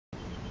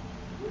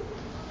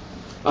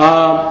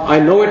I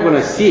know it when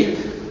I see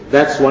it.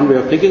 That's one way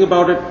of thinking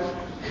about it,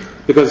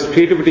 because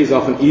creativity is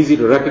often easy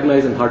to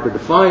recognize and hard to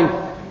define.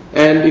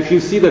 And if you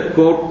see that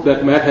quote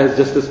that Matt has,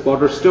 Justice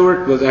Potter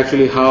Stewart, was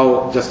actually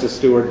how Justice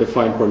Stewart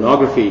defined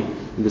pornography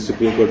in the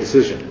Supreme Court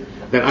decision.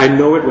 That I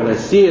know it when I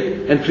see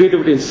it, and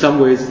creativity in some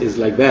ways is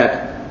like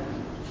that.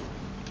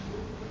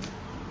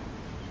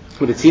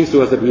 But it seems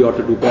to us that we ought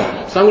to do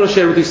better. So I'm going to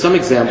share with you some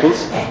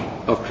examples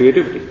of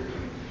creativity.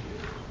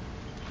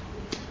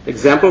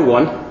 Example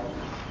one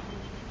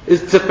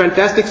is it's a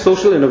fantastic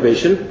social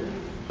innovation,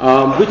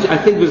 which I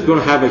think is going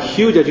to have a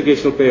huge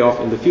educational payoff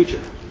in the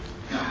future.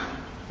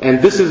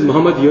 And this is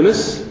Muhammad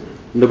Yunus,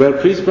 Nobel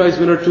Peace Prize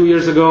winner 2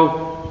 years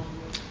ago,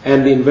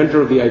 and the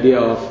inventor of the idea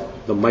of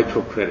the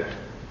microcredit.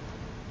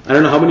 I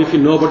don't know how many of you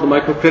know about the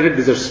microcredit.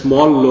 These are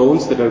small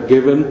loans that are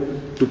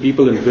given to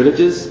people in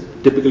villages,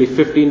 typically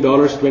 $15,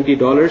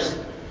 $20.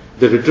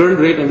 The return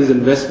rate on these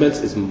investments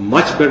is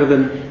much better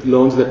than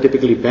loans that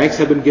typically banks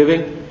have been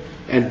giving.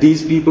 And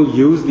these people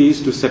use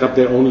these to set up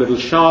their own little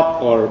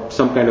shop or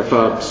some kind of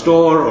a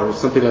store or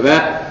something like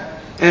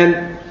that.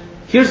 And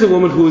here's a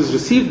woman who has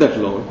received that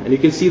loan, and you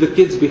can see the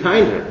kids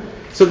behind her.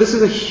 So this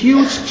is a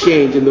huge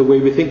change in the way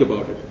we think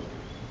about it,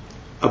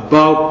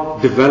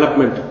 about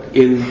development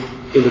in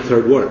the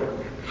third world.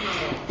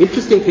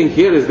 Interesting thing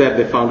here is that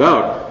they found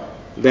out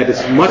that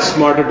it's much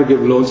smarter to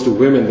give loans to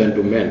women than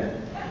to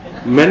men.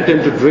 Men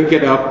tend to drink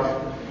it up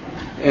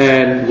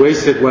and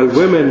waste it, while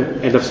women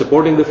end up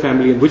supporting the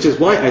family, and which is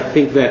why I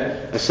think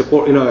that a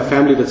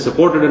family that's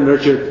supported and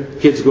nurtured,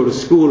 kids go to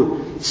school.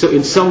 So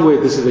in some way,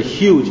 this is a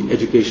huge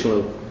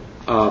educational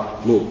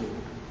move.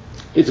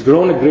 It's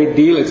grown a great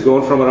deal. It's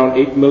grown from around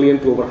 8 million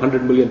to over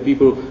 100 million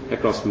people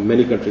across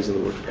many countries in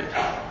the world today.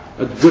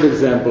 A good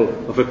example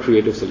of a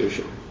creative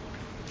solution.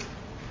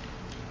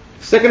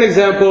 Second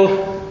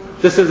example,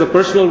 this is a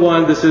personal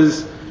one. This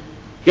is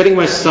getting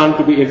my son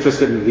to be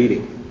interested in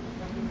reading.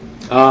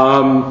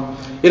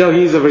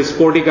 He's a very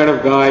sporty kind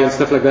of guy and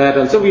stuff like that,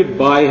 and so we'd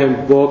buy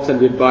him books and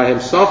we'd buy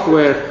him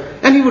software,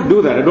 and he would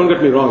do that. Don't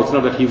get me wrong, it's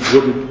not that he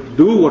wouldn't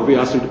do what we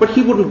asked him to, but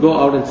he wouldn't go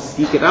out and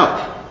seek it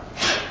out.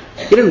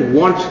 He didn't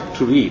want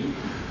to read.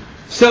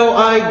 So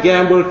I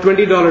gambled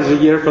 $20 a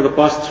year for the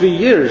past 3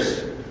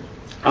 years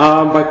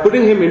by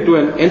putting him into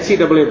an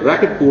NCAA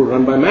bracket pool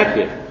run by Matt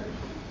here.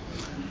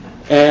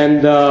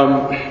 And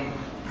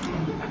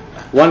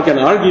one can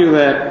argue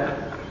that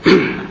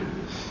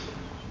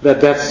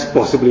that's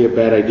possibly a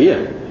bad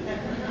idea.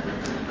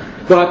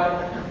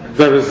 But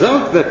the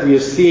result that we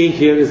are seeing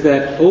here is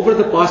that over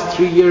the past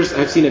 3 years,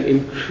 I've seen an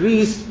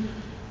increased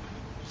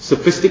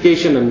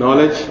sophistication and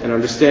knowledge and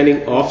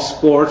understanding of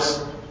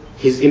sports,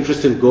 his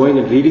interest in going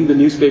and reading the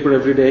newspaper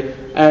every day,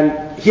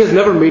 and he has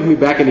never made me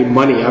back any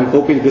money. I'm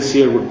hoping this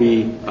year would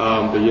be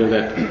the year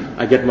that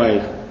I get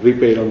my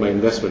repaid on my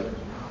investment.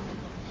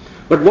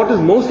 But what is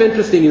most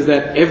interesting is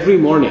that every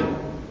morning,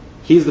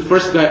 he's the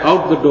first guy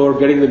out the door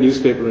getting the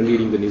newspaper and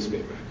reading the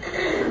newspaper.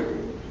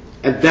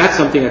 And that's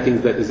something I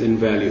think that is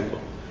invaluable.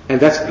 And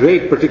that's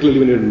great, particularly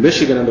when you're in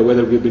Michigan and the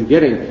weather we've been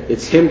getting.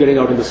 It's him getting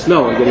out in the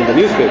snow and getting the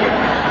newspaper.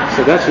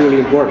 So that's really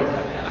important.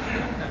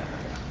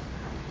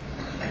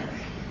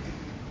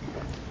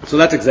 So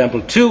that's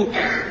example 2.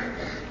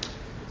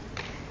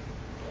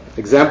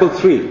 Example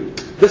 3.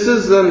 This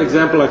is an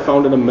example I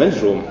found in a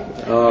men's room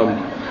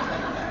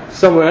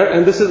somewhere,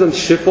 and this is in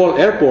Schiphol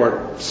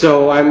Airport.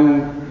 So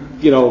I'm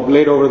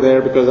late over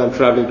there because I'm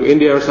traveling to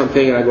India or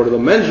something, and I go to the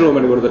men's room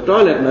and I go to the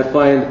toilet and I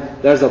find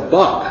there's a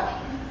bug.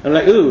 I'm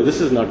like, ooh,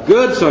 this is not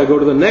good. So I go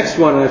to the next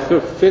one and I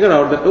figure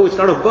out that, it's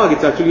not a bug,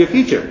 it's actually a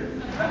feature.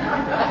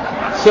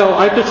 So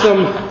I took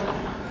some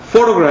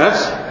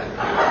photographs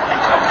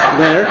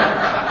there,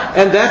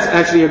 and that's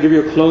actually, I'll give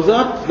you a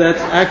close-up,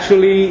 that's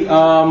actually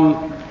a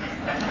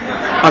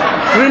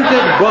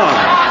printed bug.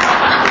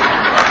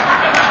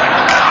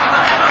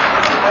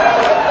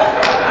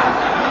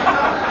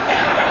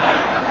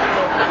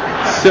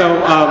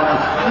 So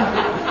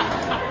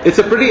it's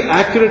a pretty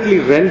accurately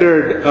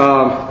rendered,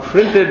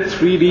 printed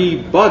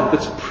 3D bug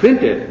that's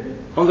printed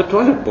on the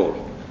toilet bowl.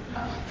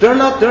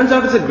 Turns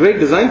out it's a great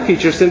design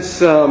feature,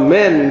 since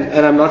men,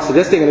 and I'm not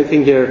suggesting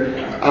anything here,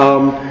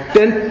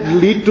 tend to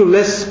lead to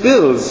less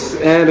spills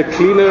and a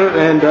cleaner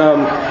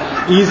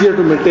and easier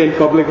to maintain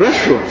public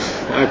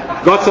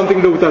restrooms. Got something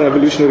to do with our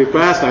evolutionary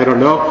past, I don't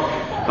know.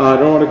 I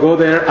don't want to go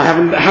there. I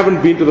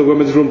haven't been to the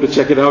women's room to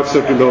check it out,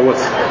 so to know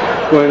what's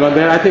going on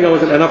there. I think I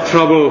was in enough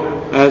trouble,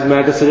 as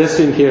Matt is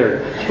suggesting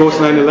here, post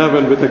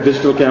 9/11 with a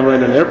digital camera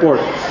in an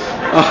airport.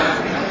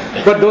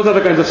 But those are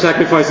the kinds of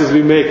sacrifices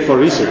we make for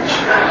research.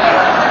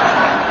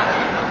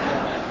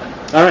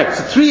 All right,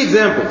 so 3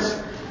 examples.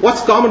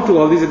 What's common to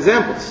all these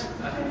examples?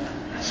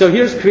 So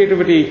here's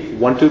creativity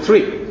 1, 2,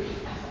 3.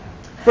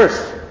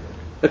 First,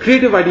 a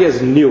creative idea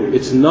is new.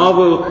 It's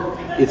novel,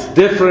 it's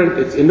different,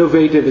 it's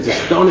innovative, it's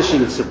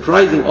astonishing, it's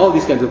surprising, all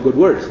these kinds of good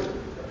words.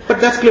 But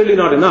that's clearly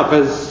not enough,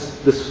 as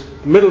this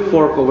middle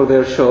fork over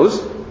there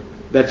shows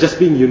that just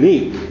being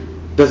unique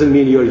doesn't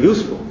mean you're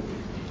useful.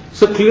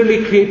 So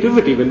clearly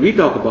creativity, when we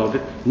talk about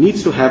it,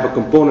 needs to have a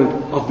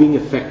component of being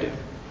effective,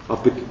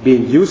 of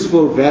being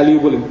useful,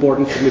 valuable,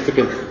 important,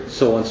 significant,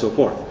 so on and so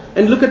forth.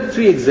 And look at the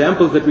 3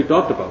 examples that we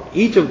talked about.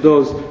 Each of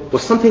those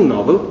was something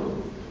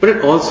novel, but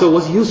it also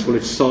was useful.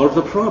 It solved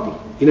the problem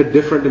in a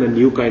different and a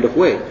new kind of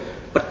way.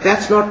 But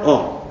that's not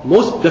all.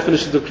 Most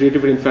definitions of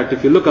creativity, in fact,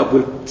 if you look up,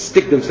 will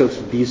stick themselves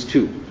to these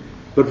 2.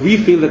 But we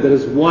feel that there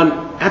is one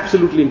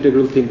absolutely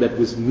integral thing that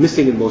was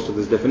missing in most of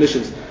these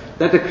definitions,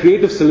 that a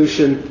creative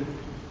solution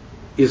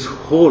is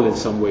whole in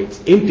some way.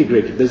 It's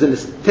integrated. There's an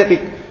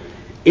aesthetic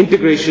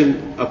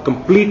integration, a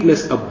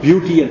completeness, a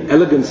beauty and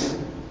elegance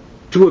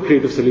to a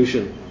creative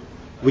solution,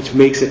 which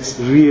makes it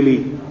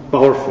really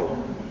powerful.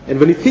 And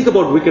when you think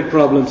about wicked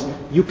problems,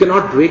 you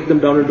cannot break them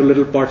down into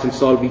little parts and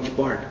solve each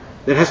part.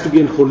 There has to be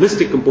a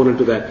holistic component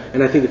to that,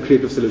 and I think a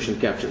creative solution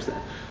captures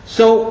that.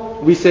 So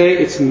we say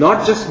it's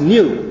not just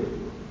new,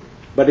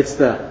 but it's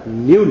the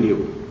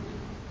new.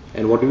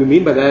 And what do we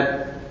mean by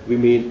that? We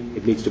mean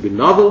it needs to be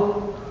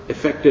novel,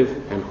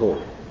 effective, and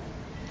whole.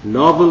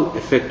 Novel,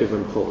 effective,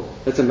 and whole.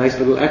 That's a nice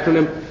little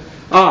acronym.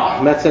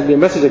 Matt sent me a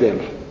message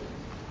again.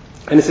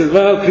 And he says,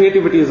 well,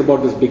 creativity is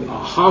about this big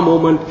aha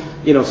moment.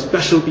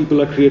 Special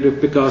people are creative,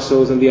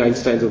 Picassos and the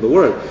Einsteins of the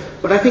world.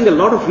 But I think a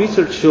lot of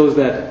research shows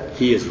that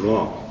he is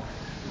wrong.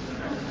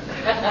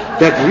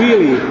 That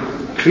really,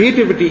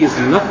 creativity is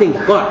nothing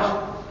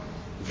but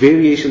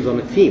variations on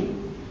a theme.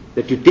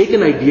 That you take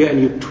an idea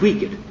and you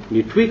tweak it. And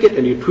you tweak it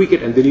and you tweak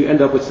it, and then you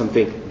end up with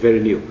something very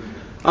new.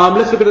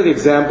 Let's look at an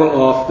example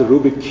of the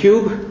Rubik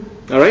Cube.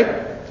 All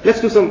right?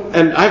 Let's do some,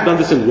 and I've done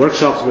this in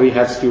workshops where you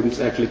have students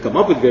actually come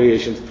up with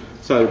variations.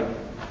 So I'll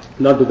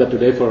not do that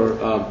today for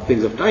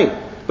things of time.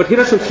 But here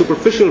are some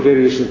superficial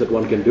variations that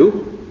one can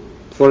do.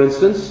 For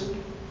instance,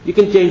 you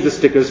can change the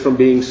stickers from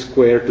being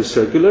square to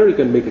circular. You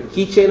can make a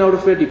keychain out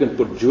of it. You can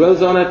put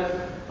jewels on it.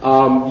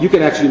 You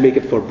can actually make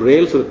it for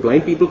Braille so that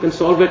blind people can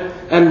solve it.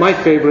 And my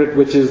favorite,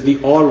 which is the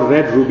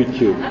all-red Rubik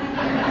Cube.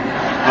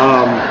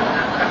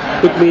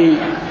 Took me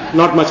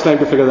not much time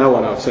to figure that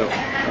one out, so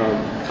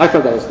I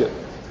thought that was good.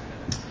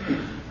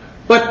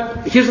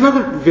 But here's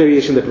another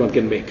variation that one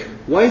can make.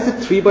 Why is it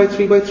 3 by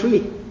 3 by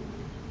 3?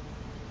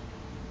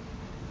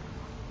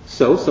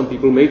 So some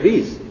people made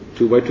these.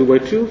 2 by 2 by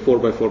 2, 4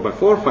 by 4 by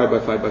 4, 5 by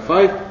 5 by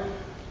 5.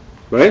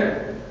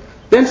 Right?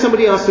 Then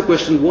somebody asked the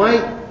question,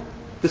 why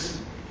this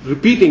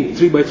repeating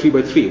 3 by 3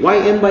 by 3? Why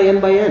n by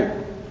n by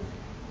n?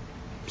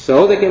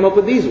 So they came up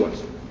with these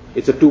ones.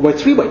 It's a 2 by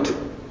 3 by 2.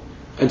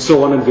 And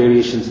so on, and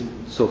variations,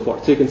 so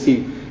forth. So you can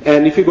see,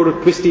 and if you go to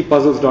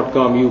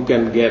twistypuzzles.com, you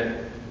can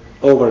get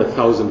over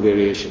 1,000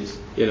 variations.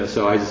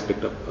 So we just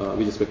picked up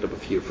a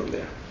few from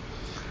there.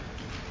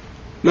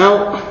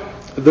 Now,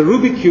 the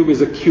Rubik cube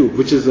is a cube,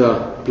 which is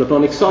a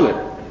Platonic solid.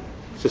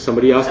 So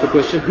somebody asked the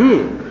question,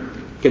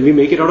 can we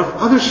make it out of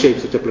other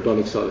shapes which are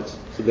Platonic solids?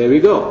 So there we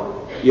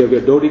go. You have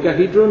your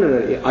dodecahedron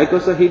and your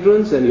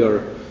icosahedrons and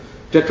your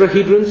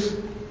tetrahedrons,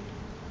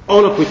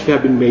 all of which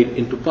have been made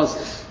into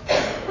puzzles.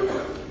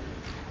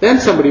 Then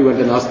somebody went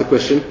and asked the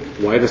question,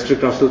 why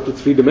restrict ourselves to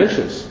 3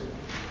 dimensions?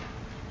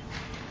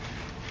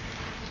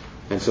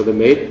 And so they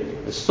made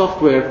a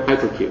software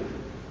hypercube.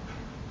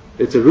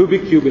 It's a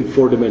Rubik cube in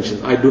 4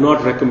 dimensions. I do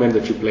not recommend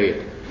that you play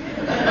it.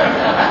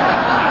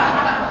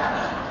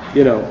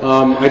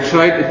 I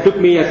tried, it took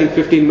me, I think,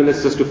 15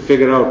 minutes just to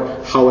figure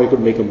out how I could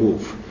make a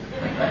move.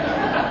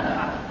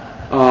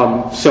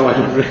 So I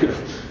don't really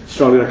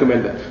strongly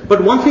recommend that.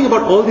 But one thing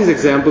about all these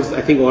examples,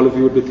 I think all of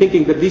you would be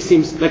thinking that these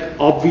seems like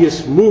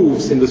obvious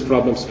moves in this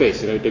problem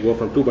space. You go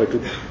from 2 by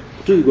 2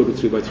 to you go to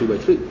 3 by 3 by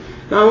 3.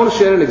 Now I want to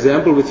share an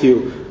example with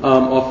you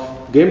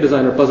of game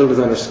designer, puzzle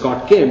designer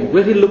Scott Kim,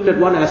 where he looked at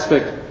one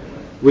aspect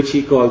which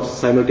he called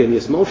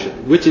simultaneous motion,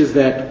 which is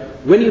that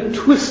when you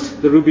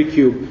twist the Rubik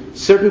cube,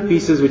 certain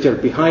pieces which are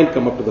behind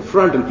come up to the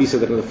front, and pieces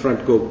that are in the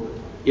front go,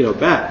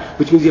 back,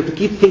 which means you have to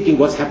keep thinking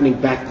what's happening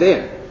back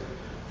there.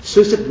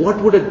 So he said,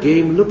 what would a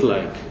game look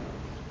like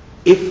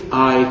if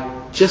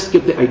I just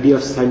get the idea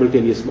of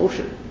simultaneous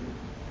motion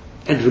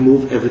and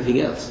remove everything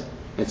else?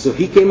 And so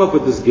he came up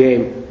with this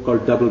game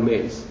called Double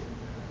Maze.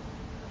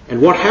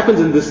 And what happens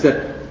in this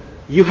that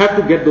you have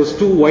to get those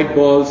 2 white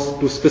balls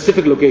to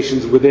specific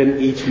locations within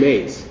each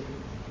maze.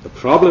 The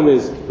problem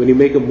is when you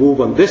make a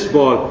move on this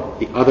ball,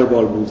 the other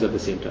ball moves at the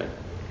same time.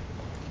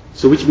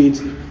 So which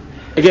means,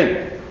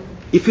 again,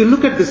 if you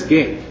look at this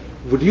game,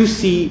 would you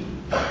see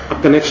a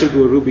connection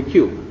to a Rubik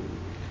cube?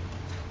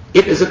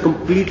 It is a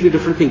completely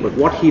different thing. But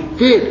what he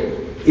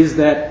did is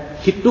that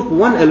he took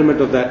one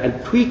element of that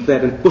and tweaked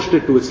that and pushed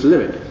it to its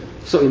limit.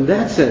 So in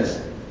that sense,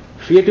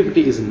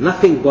 creativity is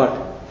nothing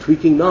but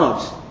tweaking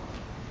knobs.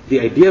 The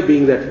idea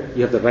being that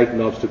you have the right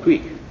knobs to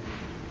tweak.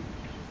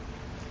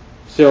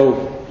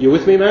 So, you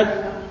with me,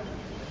 Matt?